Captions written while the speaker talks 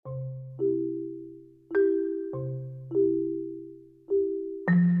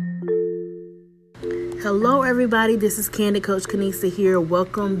Hello, everybody. This is Candid Coach Kanisa here.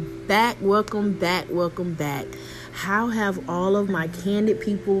 Welcome back. How have all of my Candid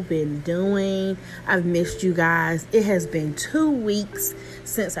people been doing? I've missed you guys. It has been 2 weeks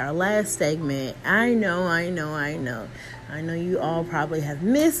since our last segment. I know you all probably have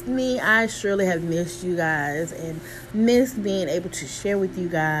missed me. I surely have missed you guys and missed being able to share with you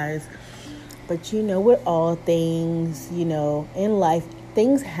guys. But with all things, in life,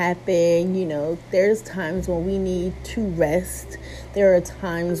 things happen. There's times when we need to rest. There are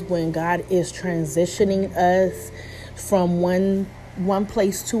times when God is transitioning us from one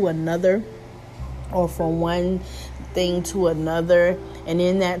place to another, or from one thing to another. And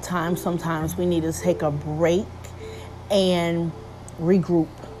in that time, sometimes we need to take a break and regroup,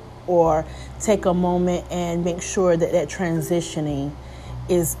 or take a moment and make sure that transitioning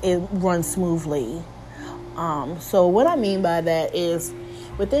it runs smoothly. So what I mean by that is,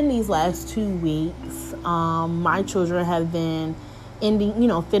 within these last 2 weeks, my children have been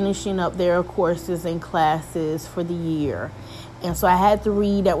finishing up their courses and classes for the year. And so I had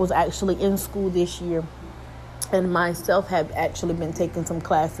 3 that was actually in school this year. And myself have actually been taking some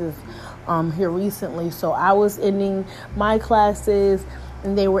classes here recently. So I was ending my classes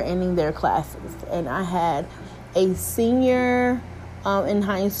and they were ending their classes. And I had a senior in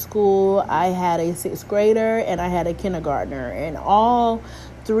high school, I had a 6th grader, and I had a kindergartner. And all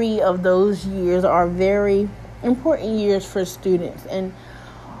 3 of those years are very important years for students. And,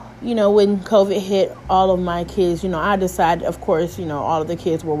 when COVID hit all of my kids, I decided, of course, all of the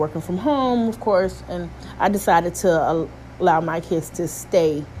kids were working from home, of course, and I decided to allow my kids to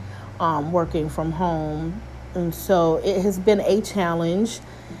stay working from home. And so it has been a challenge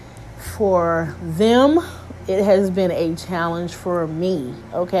for them. It has been a challenge for me,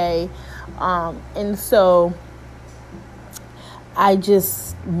 okay? And so I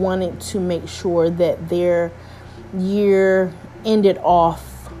just wanted to make sure that their year ended off,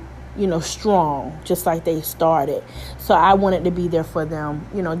 strong, just like they started. So I wanted to be there for them,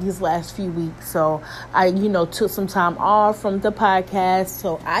 these last few weeks. So I, took some time off from the podcast.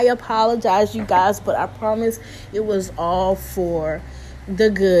 So I apologize, you guys, but I promise it was all for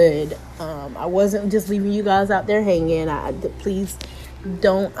the good. I wasn't just leaving you guys out there hanging. Please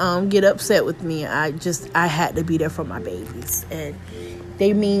don't get upset with me. I had to be there for my babies, and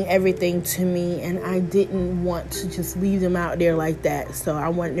they mean everything to me, and I didn't want to just leave them out there like that. So I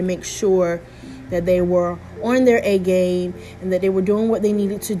wanted to make sure that they were on their A game and that they were doing what they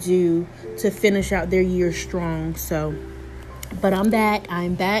needed to do to finish out their year strong. But I'm back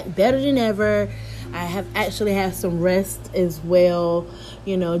better than ever. I have actually had some rest as well,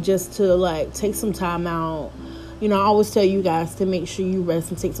 just to take some time out. I always tell you guys to make sure you rest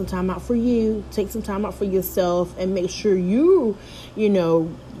and take some time out for you, take some time out for yourself, and make sure you,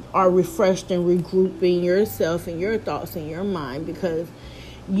 are refreshed and regrouping yourself and your thoughts and your mind, because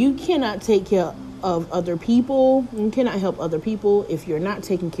you cannot take care of other people. You cannot help other people if you're not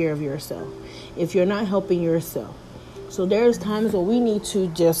taking care of yourself, if you're not helping yourself. So there's times where we need to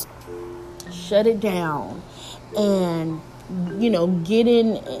just shut it down and,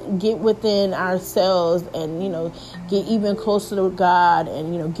 get within ourselves and, get even closer to God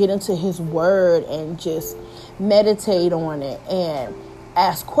and, get into His Word and just meditate on it and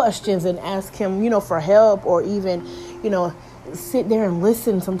ask questions and ask Him, for help, or even, sit there and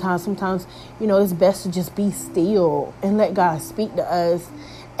listen. Sometimes, it's best to just be still and let God speak to us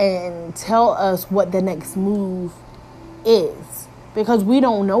and tell us what the next move is. Because we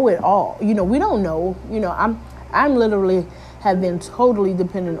don't know it all. We don't know. I'm literally have been totally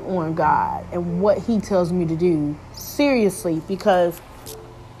dependent on God and what He tells me to do. Seriously, because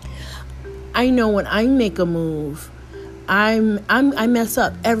I know when I make a move, I mess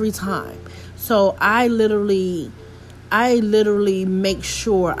up every time. So I literally make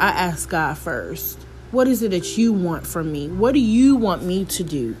sure I ask God first. What is it that you want from me? What do you want me to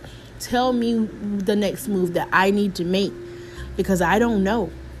do? Tell me the next move that I need to make. Because I don't know.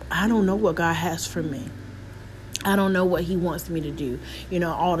 I don't know what God has for me. I don't know what He wants me to do,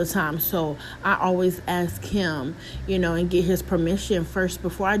 all the time. So I always ask Him, and get His permission first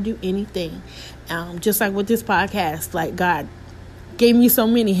before I do anything. Just like with this podcast, God gave me so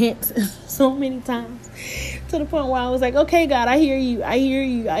many hints so many times, to the point where I was like, okay, God, I hear you.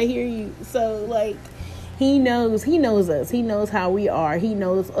 So He knows us. He knows how we are. He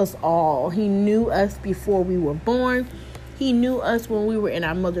knows us all. He knew us before we were born. He knew us when we were in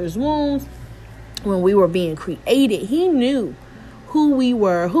our mother's wombs, when we were being created. He knew who we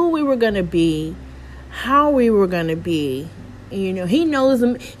were going to be, how we were going to be, You know, he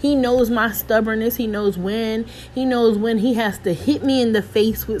knows my stubbornness. He knows when he has to hit me in the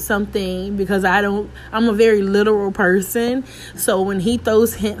face with something, because I'm a very literal person. So when he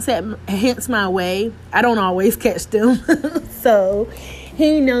throws hints my way, I don't always catch them. So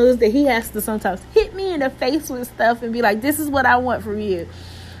he knows that he has to sometimes hit me in the face with stuff and be like, this is what I want from you.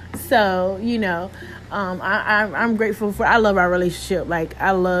 So, you know, I'm grateful I love our relationship. Like,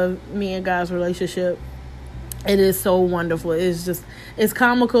 I love me and God's relationship. It is so wonderful. It's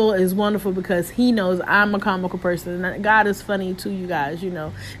comical. It's wonderful because he knows I'm a comical person. And God is funny too, you guys, you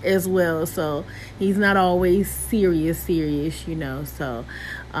know, as well. So he's not always serious, you know. So,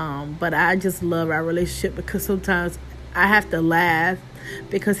 but I just love our relationship because sometimes I have to laugh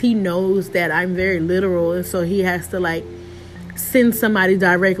because he knows that I'm very literal. And so he has to like send somebody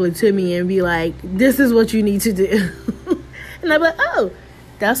directly to me and be like, this is what you need to do. And I'm like, oh,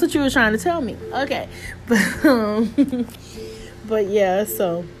 that's what you were trying to tell me. Okay. But yeah,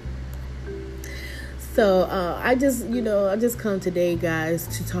 so I just come today, guys,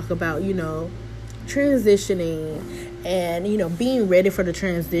 to talk about, you know, transitioning and, you know, being ready for the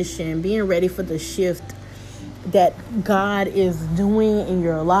transition, being ready for the shift that God is doing in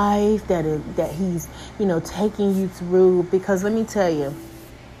your life, that he's, you know, taking you through. Because let me tell you,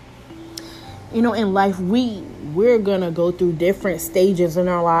 you know, in life, we're going to go through different stages in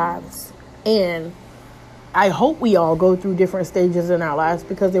our lives. And I hope we all go through different stages in our lives,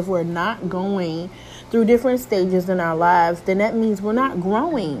 because if we're not going through different stages in our lives, then that means we're not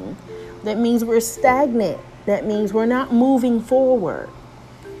growing. That means we're stagnant. That means we're not moving forward.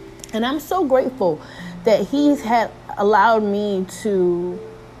 And I'm so grateful that he's had allowed me to,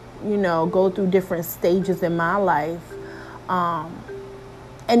 you know, go through different stages in my life.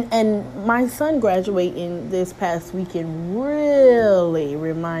 And my son graduating this past weekend really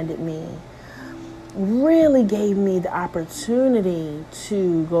reminded me, really gave me the opportunity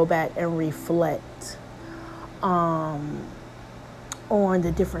to go back and reflect on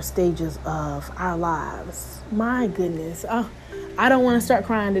the different stages of our lives. My goodness. I don't want to start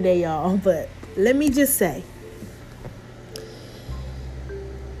crying today, y'all, but let me just say,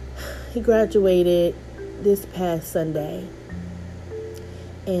 he graduated this past Sunday.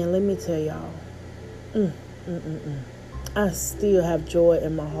 And let me tell y'all, I still have joy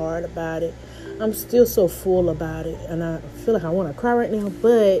in my heart about it. I'm still so full about it. And I feel like I want to cry right now.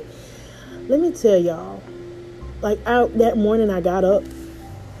 But let me tell y'all, like that morning I got up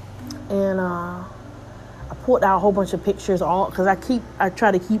and I pulled out a whole bunch of pictures, because I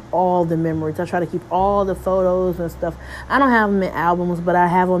try to keep all the memories. I try to keep all the photos and stuff. I don't have them in albums, but I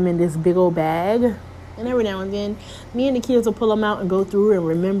have them in this big old bag. And every now and then, me and the kids will pull them out and go through and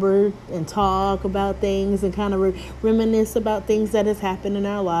remember and talk about things and kind of reminisce about things that has happened in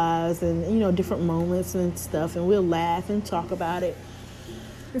our lives and, you know, different moments and stuff. And we'll laugh and talk about it.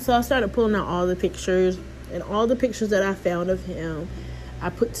 And so I started pulling out all the pictures, and all the pictures that I found of him,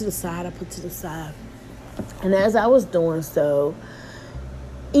 I put to the side. And as I was doing so,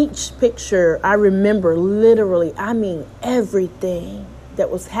 each picture, I remember literally, I mean, everything that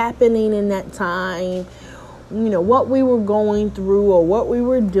was happening in that time, you know, what we were going through or what we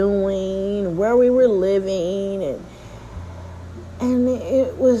were doing, where we were living. And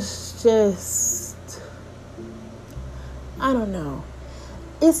it was just, I don't know.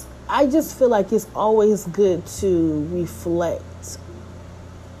 I just feel like it's always good to reflect,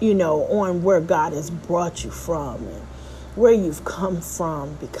 you know, on where God has brought you from and where you've come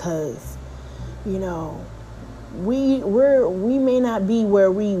from, because, you know, we may not be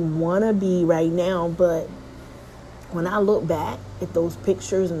where we want to be right now, but when I look back at those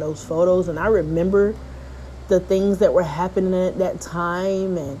pictures and those photos, and I remember the things that were happening at that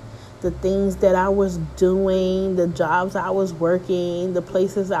time and the things that I was doing, the jobs I was working, the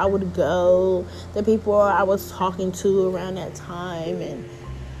places I would go, the people I was talking to around that time, and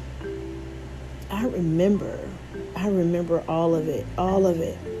I remember all of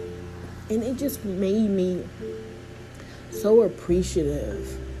it. And it just made me so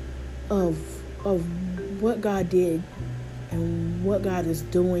appreciative of what God did and what God is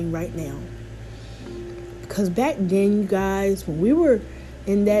doing right now. Because back then, you guys, when we were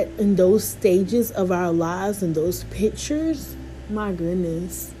in those stages of our lives and those pictures, my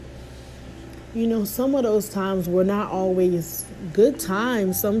goodness, you know, some of those times were not always good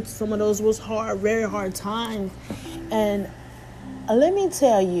times. Some of those was hard, very hard times. And let me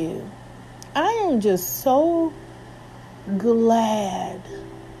tell you, I am just so glad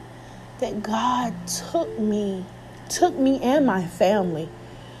that God took me and my family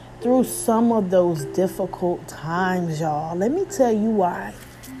through some of those difficult times, y'all. Let me tell you why.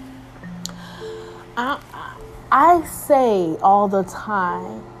 I say all the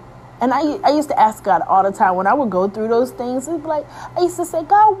time, and I used to ask God all the time when I would go through those things. It'd be like, I used to say,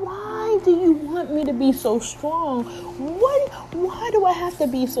 God, why do you want me to be so strong? Why do I have to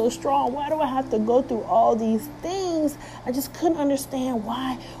be so strong? Why do I have to go through all these things? I just couldn't understand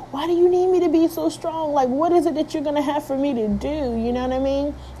why. Why do you need me to be so strong? Like, what is it that you're going to have for me to do? You know what I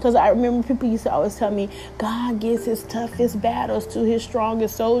mean? Because I remember people used to always tell me, God gives his toughest battles to his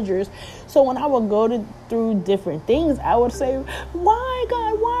strongest soldiers. So when I would go through different things, I would say, why,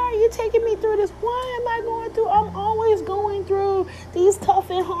 God, why are you taking me through this? Why am I going through? I'm always going through these tough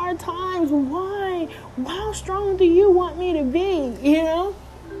and hard times. Why? How strong do you want me to be? You know?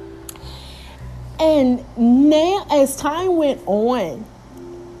 And now, as time went on,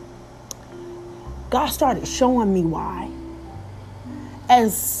 God started showing me why.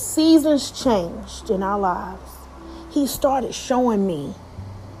 As seasons changed in our lives, he started showing me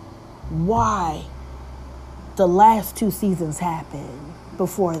why the last 2 seasons happened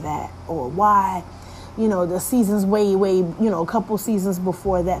before that, or why, the seasons way, a couple seasons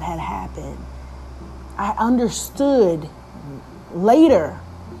before that had happened. I understood later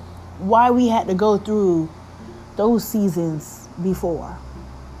why we had to go through those seasons before.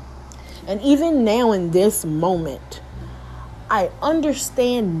 And even now in this moment, I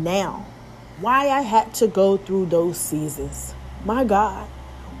understand now why I had to go through those seasons. My God,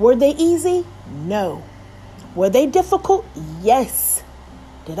 were they easy? No. Were they difficult? Yes.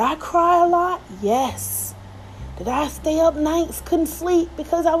 Did I cry a lot? Yes. Did I stay up nights, couldn't sleep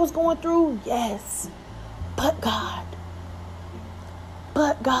because I was going through? Yes. But God.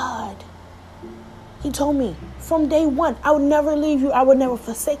 He told me from day one, I would never leave you. I would never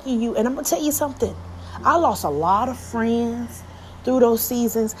forsake you. And I'm going to tell you something. I lost a lot of friends through those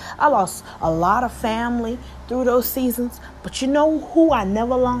seasons. I lost a lot of family through those seasons. But you know who I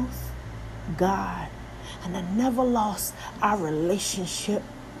never lost? God. And I never lost our relationship.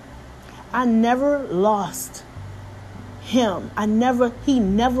 I never lost him. He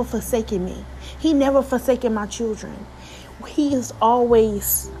never forsaken me. He never forsaken my children. He has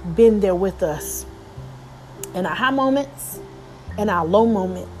always been there with us. In our high moments and our low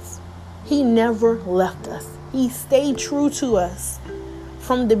moments, he never left us. He stayed true to us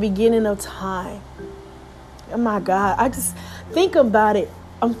from the beginning of time. Oh my God, I just think about it.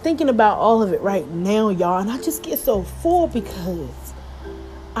 I'm thinking about all of it right now, y'all. And I just get so full because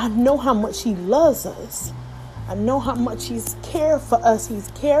I know how much he loves us. I know how much he's cared for us.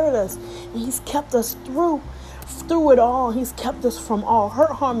 He's carried us. And he's kept us through it all. He's kept us from all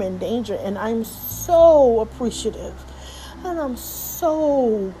hurt, harm, and danger. And I'm so appreciative. And I'm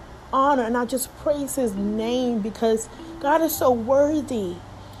so honored. And I just praise his name because God is so worthy.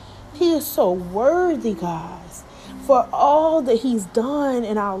 He is so worthy, guys, for all that he's done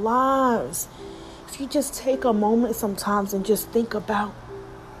in our lives. If you just take a moment sometimes and just think about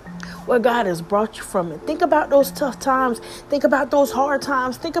where God has brought you from, and think about those tough times. Think about those hard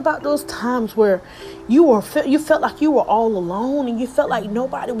times. Think about those times where you felt like you were all alone and you felt like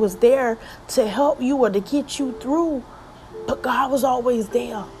nobody was there to help you or to get you through. But God was always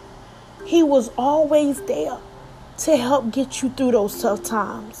there. He was always there to help get you through those tough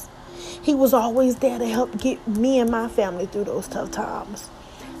times. He was always there to help get me and my family through those tough times.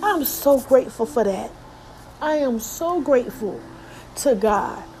 I'm so grateful for that. I am so grateful to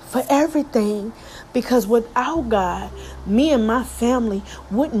God for everything, because without God, me and my family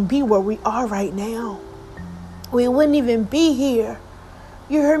wouldn't be where we are right now. We wouldn't even be here.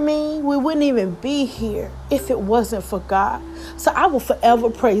 You heard me? We wouldn't even be here if it wasn't for God. So I will forever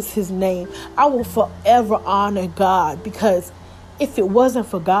praise his name. I will forever honor God, because if it wasn't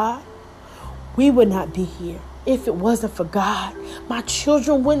for God, we would not be here. If it wasn't for God, my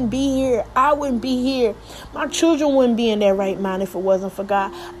children wouldn't be here. I wouldn't be here. My children wouldn't be in their right mind if it wasn't for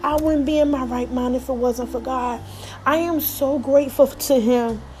God. I wouldn't be in my right mind if it wasn't for God. I am so grateful to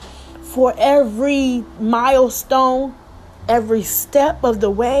him for every milestone, every step of the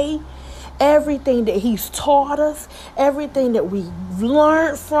way, everything that he's taught us, everything that we've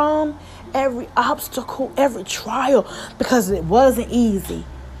learned from, every obstacle, every trial, because it wasn't easy.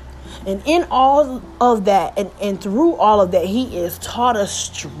 And in all of that, and through all of that, he has taught us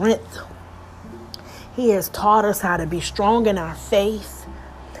strength. He has taught us how to be strong in our faith,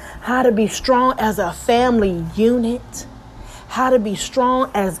 how to be strong as a family unit, how to be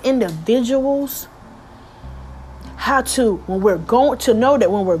strong as individuals, how to, when we're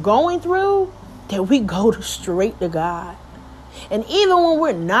going through, that we go straight to God. And even when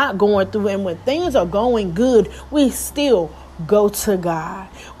we're not going through and when things are going good, we still go to God.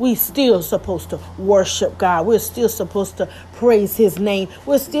 We still supposed to worship God. We're still supposed to praise his name.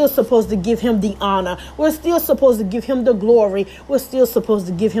 We're still supposed to give him the honor. We're still supposed to give him the glory. We're still supposed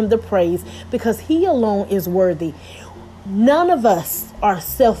to give him the praise because he alone is worthy. None of us are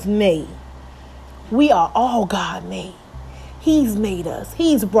self-made. We are all God-made. He's made us.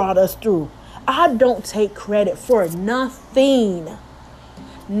 He's brought us through. I don't take credit for nothing.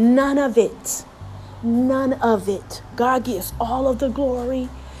 None of it. None of it. God gets all of the glory.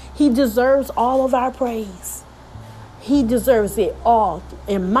 He deserves all of our praise. He deserves it all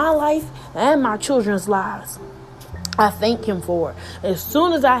in my life and my children's lives. I thank him for it. As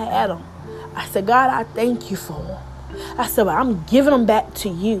soon as I had them, I said, God, I thank you for them. I said, well, I'm giving them back to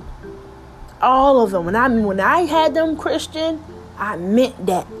you. All of them. When I had them, Christian, I meant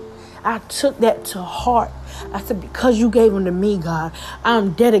that. I took that to heart. I said, because you gave them to me, God,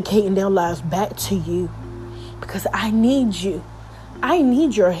 I'm dedicating their lives back to you because I need you. I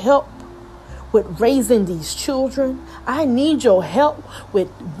need your help with raising these children. I need your help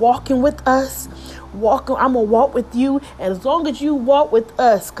with walking with us. I'm going to walk with you. And as long as you walk with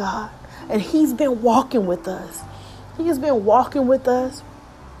us, God, and he's been walking with us. He's been walking with us,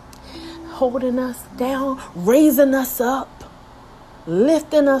 holding us down, raising us up,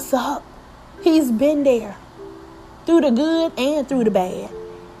 lifting us up. He's been there through the good and through the bad.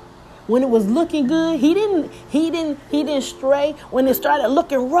 When it was looking good, he didn't stray. When it started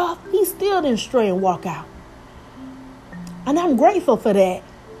looking rough, he still didn't stray and walk out. And I'm grateful for that.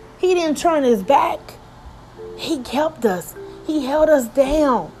 He didn't turn his back. He kept us. He held us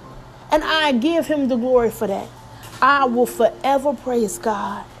down. And I give him the glory for that. I will forever praise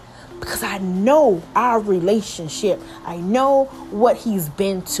God. Because I know our relationship. I know what he's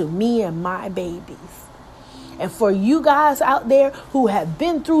been to me and my babies. And for you guys out there who have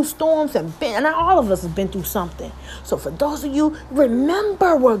been through storms and all of us have been through something. So for those of you,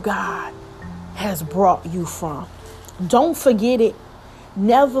 remember where God has brought you from. Don't forget it.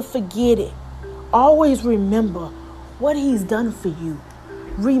 Never forget it. Always remember what he's done for you.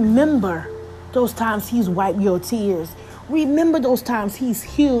 Remember those times he's wiped your tears. Remember those times he's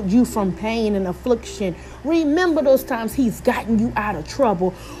healed you from pain and affliction. Remember those times he's gotten you out of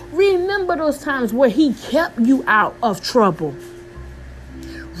trouble. Remember those times where he kept you out of trouble.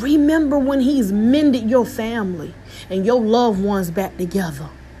 Remember when he's mended your family and your loved ones back together.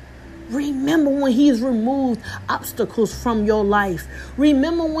 Remember when he's removed obstacles from your life.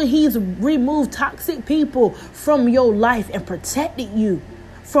 Remember when he's removed toxic people from your life and protected you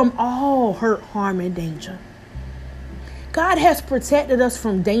from all hurt, harm, and danger. God has protected us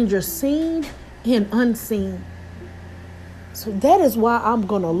from danger seen and unseen. So that is why I'm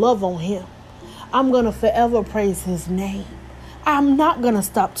going to love on him. I'm going to forever praise his name. I'm not going to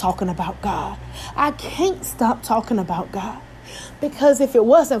stop talking about God. I can't stop talking about God. Because if it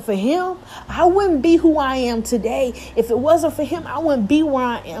wasn't for him, I wouldn't be who I am today. If it wasn't for him, I wouldn't be where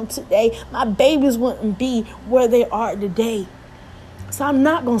I am today. My babies wouldn't be where they are today. So I'm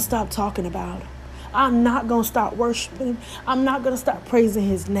not going to stop talking about him. I'm not going to stop worshiping him. I'm not going to stop praising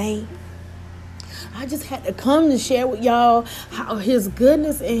his name. I just had to come to share with y'all how his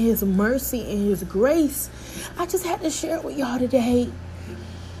goodness and his mercy and his grace. I just had to share it with y'all today.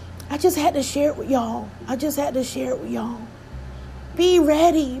 I just had to share it with y'all. Be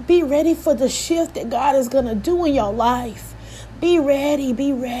ready. Be ready for the shift that God is going to do in your life. Be ready.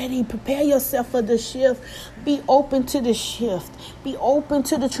 Prepare yourself for the shift. Be open to the shift. Be open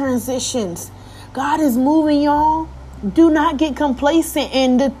to the transitions. God is moving, y'all. Do not get complacent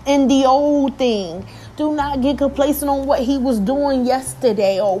in the old thing. Do not get complacent on what he was doing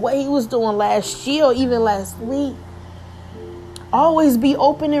yesterday or what he was doing last year or even last week. Always be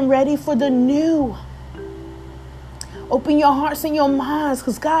open and ready for the new. Open your hearts and your minds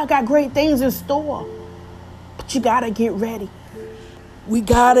because God got great things in store. But you got to get ready. We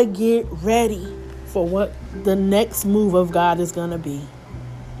got to get ready for what the next move of God is going to be.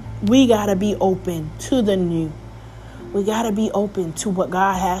 We got to be open to the new. We got to be open to what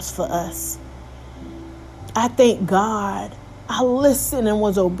God has for us. I thank God I listened and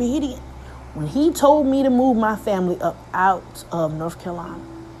was obedient when he told me to move my family up out of North Carolina.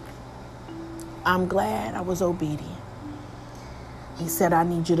 I'm glad I was obedient. He said, I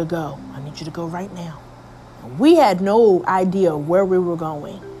need you to go. I need you to go right now. We had no idea where we were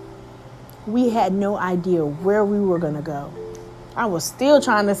going. We had no idea where we were going to go. I was still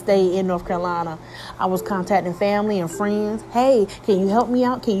trying to stay in North Carolina. I was contacting family and friends. Hey, can you help me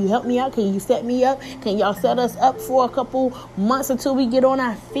out? Can you set me up? Can y'all set us up for a couple months until we get on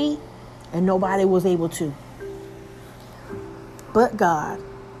our feet? And nobody was able to. But God,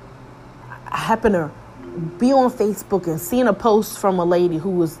 I happened to be on Facebook and seeing a post from a lady who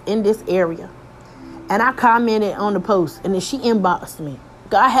was in this area. And I commented on the post, and then she inboxed me.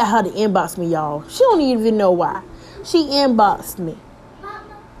 I had her to inbox me, y'all. She don't even know why. She inboxed me.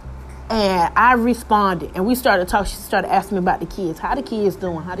 And I responded, and we started talking. She started asking me about the kids. How the kids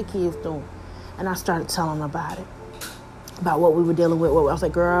doing? How the kids doing? And I started telling her about it, about what we were dealing with. I was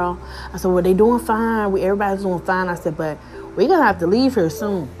like, girl, I said, well, they doing fine. Everybody's doing fine. I said, but we're going to have to leave here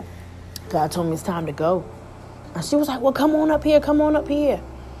soon. God told me it's time to go. And she was like, well, come on up here. Come on up here.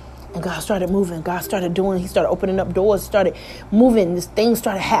 And God started moving. God started doing. He started opening up doors. Started moving. This thing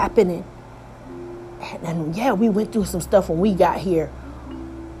started happening. And yeah, we went through some stuff when we got here.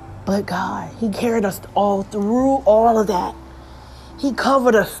 But God, He carried us all through all of that. He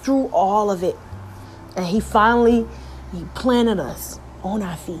covered us through all of it. And He planted us on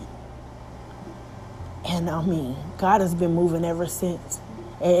our feet. And God has been moving ever since.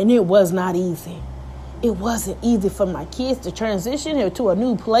 And it was not easy. It wasn't easy for my kids to transition here to a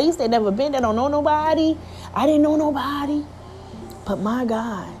new place. They never been. They don't know nobody. I didn't know nobody. But my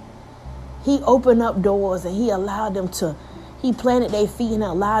God, He opened up doors and He allowed them to, He planted their feet and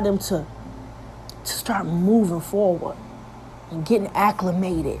allowed them to start moving forward and getting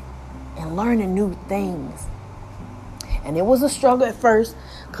acclimated and learning new things. And it was a struggle at first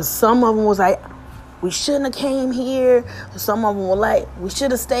because some of them was like, we shouldn't have came here. Some of them were like, we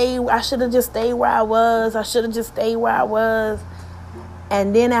should have stayed. I should have just stayed where I was. I should have just stayed where I was.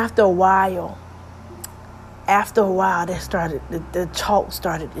 And then after a while, the talk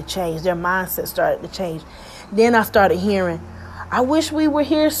started to change. Their mindset started to change. Then I started hearing, I wish we were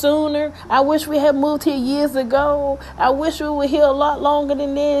here sooner. I wish we had moved here years ago. I wish we were here a lot longer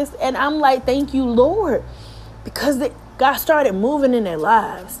than this. And I'm like, thank you, Lord. Because God started moving in their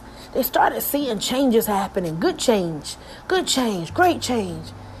lives. They started seeing changes happening. Good change, great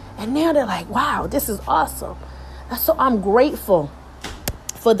change. And now they're like, wow, this is awesome. And so I'm grateful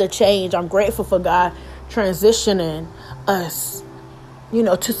for the change. I'm grateful for God transitioning us,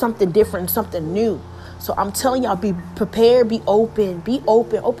 to something different, something new. So I'm telling y'all, be prepared, be open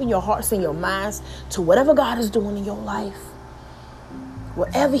your hearts and your minds to whatever God is doing in your life.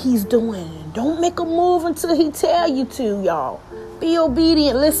 Whatever He's doing, don't make a move until He tell you to, y'all. Be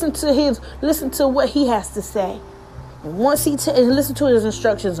obedient. Listen to what He has to say. And once listen to His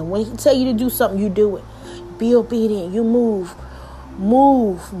instructions, and when He tell you to do something, you do it. Be obedient. You move.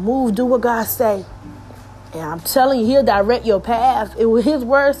 Do what God say. And I'm telling you, He'll direct your path. His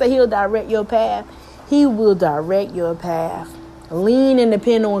word say He'll direct your path. He will direct your path. Lean and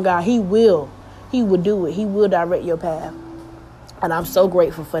depend on God. He will do it. He will direct your path. And I'm so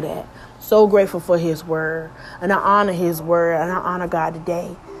grateful for that. So grateful for His word. And I honor His word. And I honor God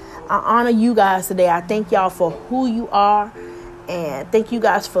today. I honor you guys today. I thank y'all for who you are. And thank you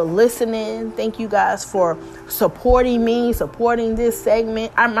guys for listening. Thank you guys for supporting me, supporting this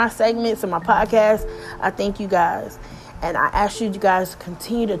segment, my segments and my podcast. I thank you guys. And I ask you guys to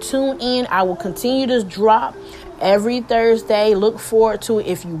continue to tune in. I will continue to drop every Thursday. Look forward to it.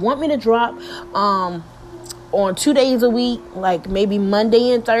 If you want me to drop on 2 days a week, like maybe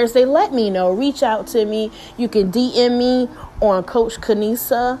Monday and Thursday, let me know. Reach out to me. You can DM me on Candid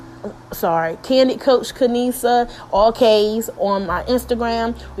Coach Kanisa, all K's, on my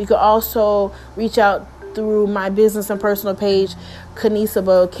Instagram. We could also reach out through my business and personal page,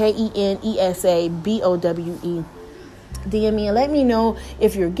 Kenisabowe, KENESABOWE. DM me and let me know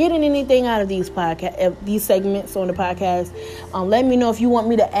if you're getting anything out of these segments on the podcast. Let me know if you want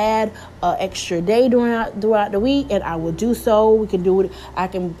me to add an extra day throughout the week, and I will do so. We can do it. I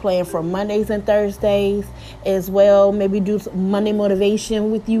can plan for Mondays and Thursdays as well. Maybe do some Monday motivation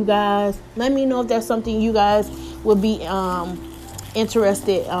with you guys. Let me know if that's something you guys would be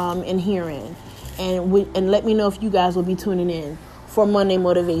interested in hearing, and let me know if you guys will be tuning in for Monday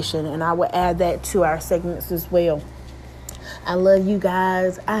motivation, and I will add that to our segments as well. I love you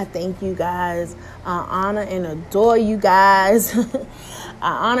guys. I thank you guys. I honor and adore you guys. I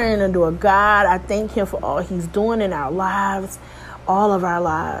honor and adore God. I thank Him for all He's doing in our lives, all of our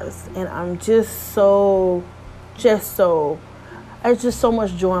lives. And I'm there's just so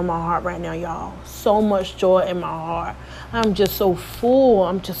much joy in my heart right now, y'all. So much joy in my heart. I'm just so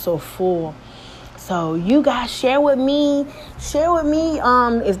full. So you guys share with me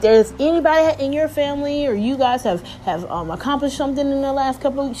if there's anybody in your family or you guys have accomplished something in the last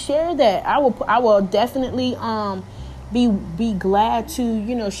couple of weeks. Share that. I will definitely be glad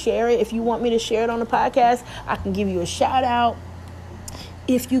to share it. If you want me to share it on the podcast, I can give you a shout out.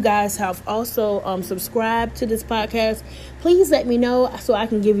 If you guys have also subscribed to this podcast, please let me know so I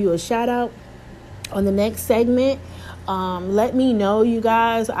can give you a shout out on the next segment. Let me know, you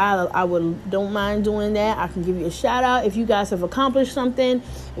guys. Don't mind doing that. I can give you a shout out if you guys have accomplished something,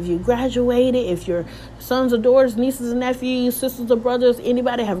 if you graduated, if your sons or daughters, nieces and nephews, sisters or brothers,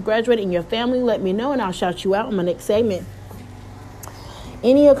 anybody have graduated in your family. Let me know and I'll shout you out in my next segment.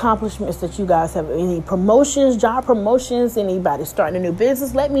 Any accomplishments that you guys have, any promotions, job promotions, anybody starting a new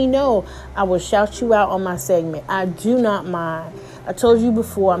business, let me know. I will shout you out on my segment. I do not mind. I told you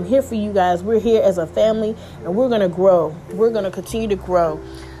before, I'm here for you guys. We're here as a family, and we're going to grow. We're going to continue to grow.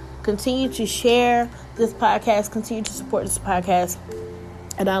 Continue to share this podcast. Continue to support this podcast.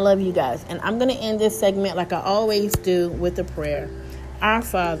 And I love you guys. And I'm going to end this segment like I always do with a prayer. Our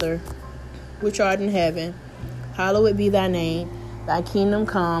Father, which art in heaven, hallowed be thy name. Thy kingdom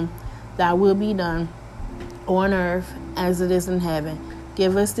come, thy will be done on earth as it is in heaven.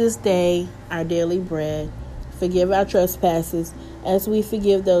 Give us this day our daily bread. Forgive our trespasses as we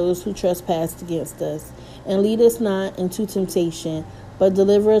forgive those who trespass against us. And lead us not into temptation, but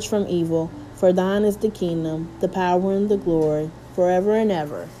deliver us from evil. For thine is the kingdom, the power, and the glory, forever and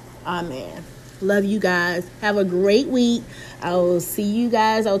ever. Amen. Love you guys. Have a great week. I will see you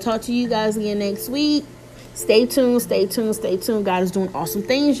guys. I'll talk to you guys again next week. Stay tuned, stay tuned, stay tuned. God is doing awesome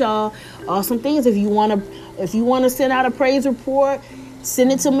things, y'all. Awesome things. If you want to send out a praise report,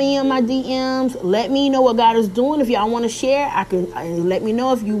 send it to me on my DMs. Let me know what God is doing. If y'all want to share, let me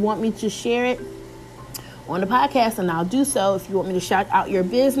know if you want me to share it on the podcast, and I'll do so. If you want me to shout out your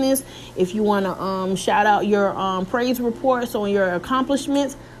business, if you want to shout out your praise reports on your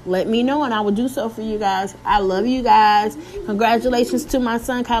accomplishments, let me know, and I will do so for you guys. I love you guys. Congratulations to my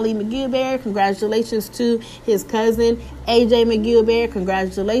son, Khalid McGillberry. Congratulations to his cousin, AJ McGillberry.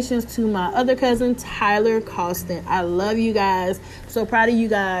 Congratulations to my other cousin, Tyler Costin. I love you guys. So proud of you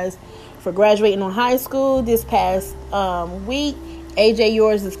guys for graduating on high school this past week. AJ,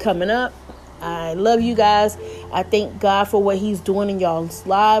 yours is coming up. I love you guys. I thank God for what he's doing in y'all's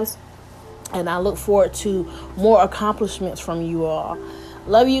lives, and I look forward to more accomplishments from you all.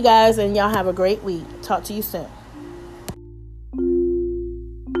 Love you guys, and y'all have a great week. Talk to you soon.